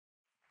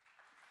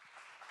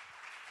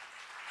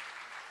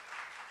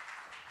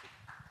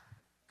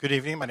Good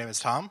evening. My name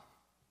is Tom.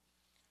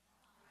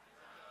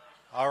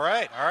 All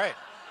right.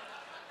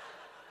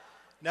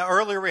 Now,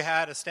 earlier we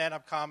had a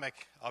stand-up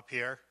comic up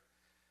here,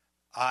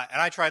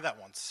 and I tried that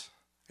once.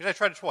 I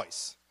tried it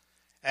twice,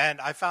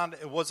 and I found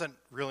it wasn't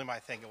really my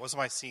thing. It wasn't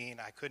my scene.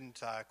 I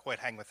couldn't quite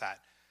hang with that.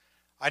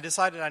 I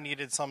decided I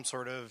needed some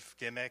sort of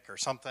gimmick or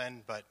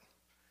something, but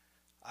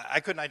I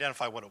couldn't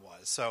identify what it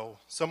was. So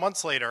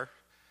months later,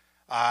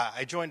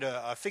 I joined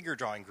a figure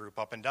drawing group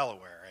up in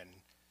Delaware,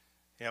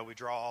 and we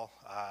draw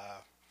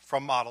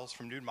from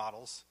nude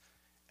models,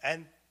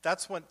 and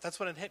that's when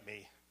it hit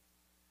me.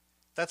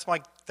 That's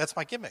my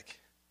gimmick.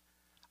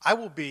 I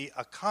will be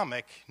a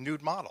comic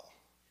nude model.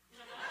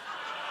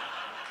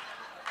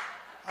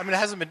 I mean, it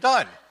hasn't been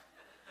done.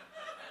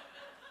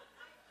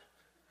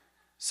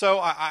 So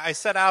I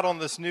set out on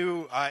this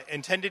new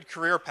intended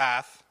career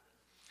path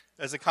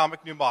as a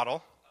comic nude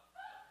model.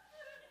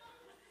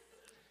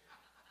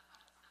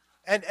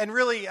 And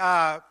really,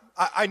 I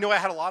knew I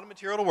had a lot of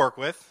material to work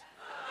with.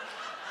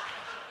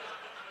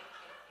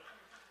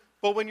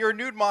 But when you're a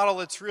nude model,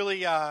 it's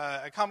really,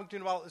 a comic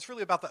nude model, it's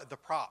really about the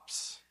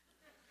props.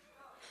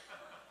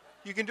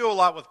 You can do a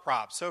lot with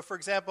props. So, for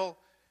example,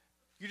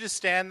 you just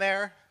stand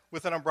there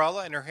with an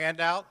umbrella and your hand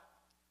out,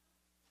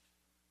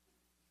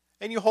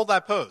 and you hold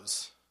that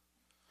pose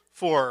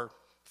for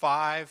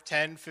 5,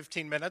 10,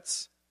 15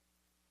 minutes.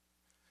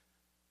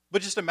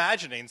 But just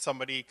imagining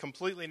somebody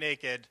completely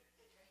naked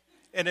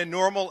in a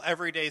normal,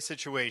 everyday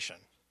situation.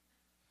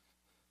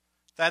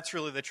 That's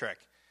really the trick.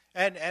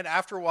 And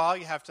after a while,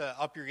 you have to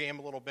up your game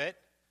a little bit.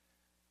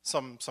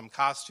 Some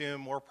costume,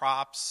 more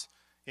props.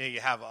 You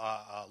have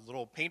a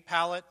little paint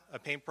palette, a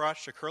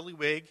paintbrush, a curly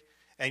wig,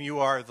 and you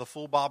are the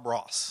full Bob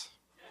Ross.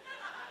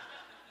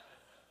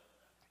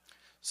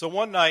 So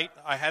one night,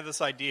 I had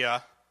this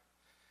idea,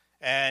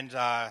 and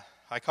I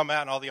come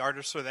out, and all the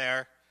artists are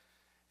there,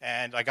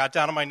 and I got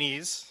down on my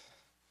knees,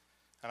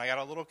 and I got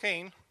a little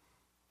cane,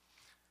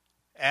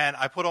 and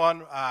I put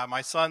on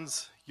my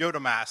son's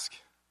Yoda mask.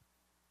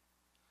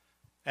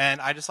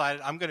 And I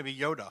decided I'm going to be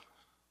Yoda.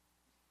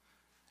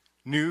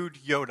 Nude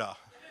Yoda.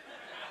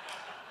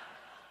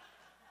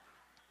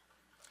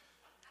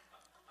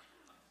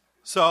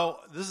 So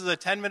this is a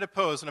 10-minute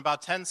pose, and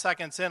about 10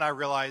 seconds in, I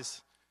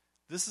realize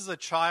this is a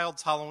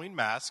child's Halloween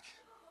mask.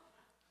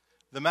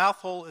 The mouth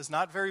hole is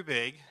not very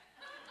big,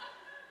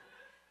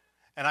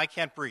 and I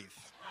can't breathe.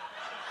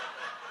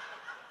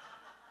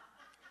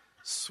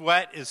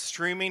 Sweat is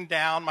streaming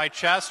down my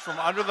chest from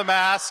under the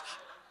mask.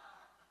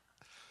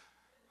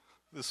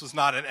 This was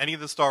not in any of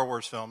the Star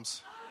Wars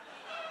films.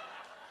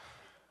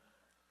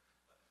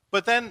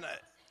 But then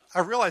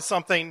I realized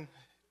something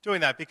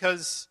doing that,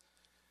 because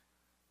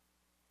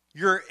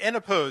you're in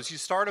a pose, you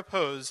start a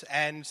pose,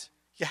 and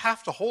you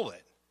have to hold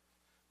it.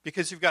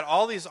 Because you've got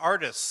all these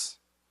artists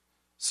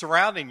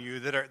surrounding you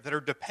that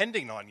are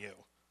depending on you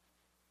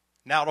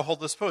now to hold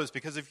this pose.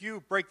 Because if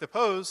you break the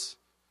pose,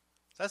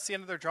 that's the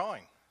end of their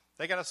drawing.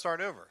 They got to start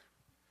over.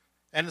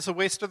 And it's a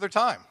waste of their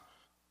time.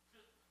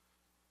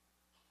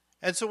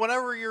 And so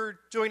whenever you're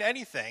doing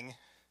anything,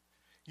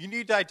 you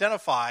need to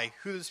identify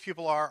who those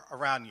people are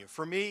around you.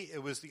 For me,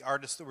 it was the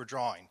artists that were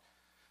drawing.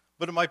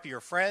 But it might be your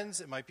friends,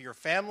 it might be your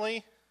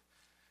family.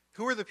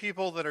 Who are the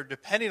people that are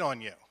depending on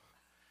you?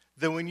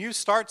 That when you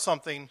start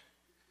something,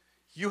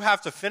 you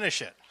have to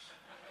finish it,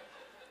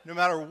 no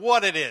matter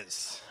what it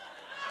is.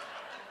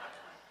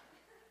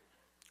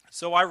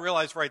 So I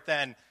realized right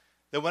then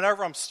that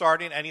whenever I'm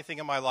starting anything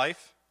in my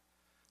life,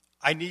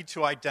 I need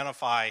to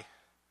identify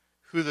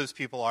who those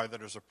people are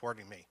that are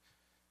supporting me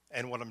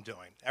and what I'm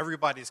doing.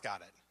 Everybody's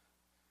got it.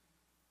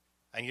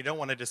 And you don't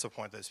want to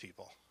disappoint those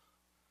people.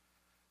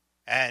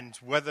 And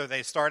whether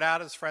they start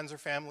out as friends or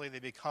family, they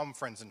become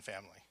friends and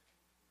family.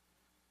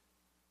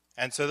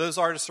 And so those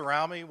artists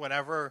around me,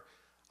 whenever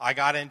I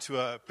got into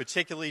a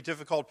particularly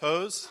difficult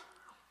pose,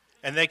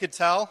 and they could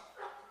tell,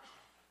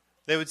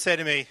 they would say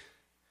to me, "At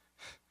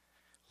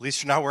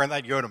least you're not wearing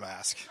that Yoda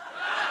mask."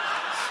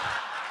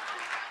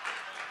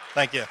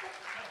 Thank you.